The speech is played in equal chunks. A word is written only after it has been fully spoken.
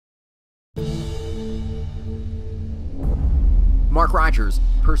Mark Rodgers,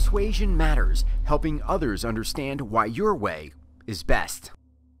 Persuasion matters, helping others understand why your way is best.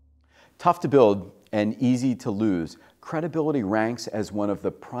 Tough to build and easy to lose, credibility ranks as one of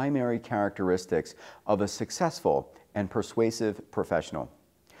the primary characteristics of a successful and persuasive professional.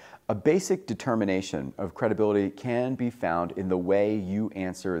 A basic determination of credibility can be found in the way you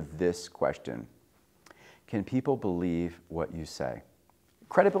answer this question. Can people believe what you say?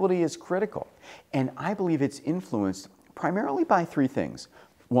 Credibility is critical, and I believe it's influenced primarily by three things.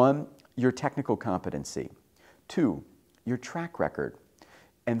 One, your technical competency. Two, your track record.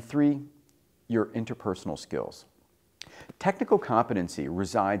 And three, your interpersonal skills. Technical competency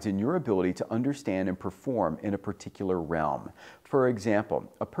resides in your ability to understand and perform in a particular realm. For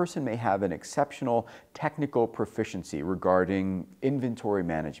example, a person may have an exceptional technical proficiency regarding inventory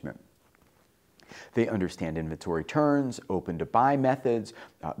management. They understand inventory turns, open-to-buy methods,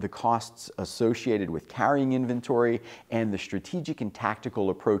 the costs associated with carrying inventory, and the strategic and tactical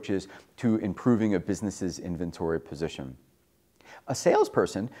approaches to improving a business's inventory position. A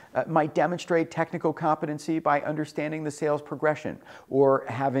salesperson might demonstrate technical competency by understanding the sales progression or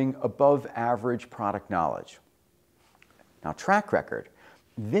having above-average product knowledge. Now, track record.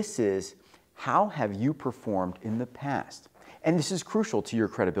 This is how have you performed in the past? And this is crucial to your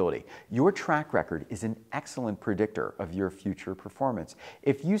credibility. Your track record is an excellent predictor of your future performance.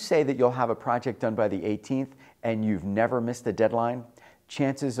 If you say that you'll have a project done by the 18th and you've never missed a deadline,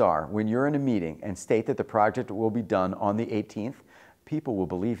 chances are when you're in a meeting and state that the project will be done on the 18th, people will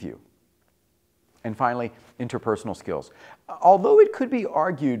believe you. And finally, interpersonal skills. Although it could be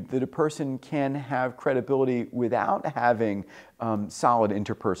argued that a person can have credibility without having solid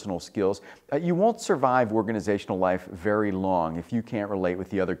interpersonal skills, you won't survive organizational life very long if you can't relate with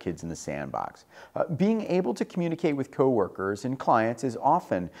the other kids in the sandbox. Being able to communicate with coworkers and clients is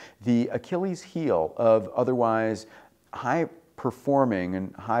often the Achilles heel of otherwise high-performing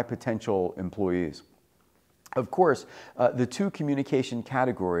and high-potential employees. Of course, the two communication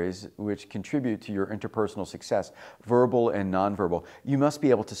categories which contribute to your interpersonal success, verbal and nonverbal, you must be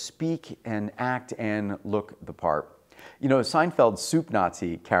able to speak and act and look the part. You know, Seinfeld's soup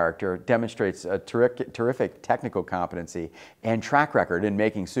Nazi character demonstrates a terrific technical competency and track record in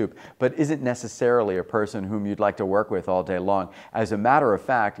making soup, but isn't necessarily a person whom you'd like to work with all day long. As a matter of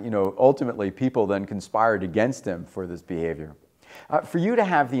fact, you know, ultimately people then conspired against him for this behavior. For you to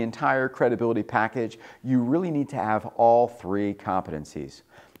have the entire credibility package, you really need to have all three competencies: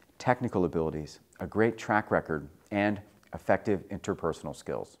 technical abilities, a great track record, and effective interpersonal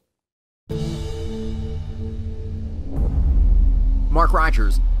skills. Mark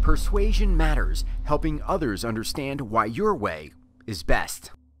Rodgers, Persuasion matters, helping others understand why your way is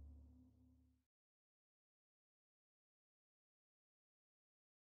best.